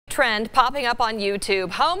Trend popping up on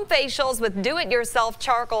YouTube. Home facials with do-it-yourself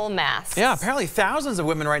charcoal masks. Yeah, apparently thousands of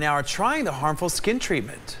women right now are trying the harmful skin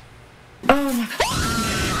treatment.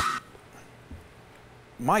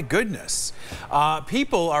 My goodness.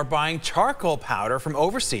 People are buying charcoal powder from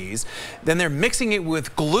overseas, then they're mixing it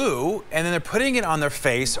with glue, and then they're putting it on their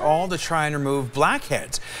face, all to try and remove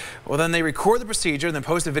blackheads. Well, then they record the procedure and then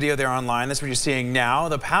post a video there online. That's what you're seeing now.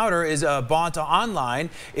 The powder is bought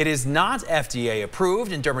online. It is not FDA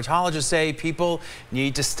approved, and dermatologists say people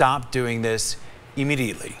need to stop doing this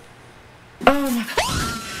immediately.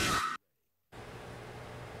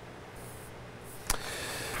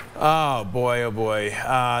 Oh boy, oh boy.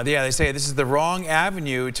 Yeah, they say this is the wrong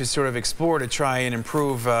avenue to sort of explore to try and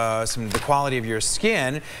improve the quality of your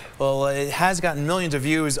skin. Well, it has gotten millions of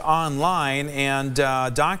views online, and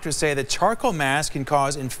doctors say that charcoal masks can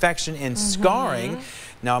cause infection and scarring.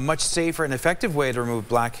 Now, a much safer and effective way to remove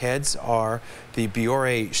blackheads are the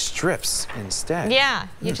Biore strips instead. Yeah,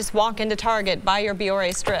 you just walk into Target, buy your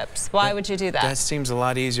Biore strips. Why would you do that? That seems a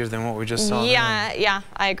lot easier than what we just saw. Yeah,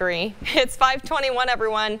 I agree. It's 5:21,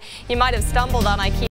 everyone. You might have stumbled on IKEA.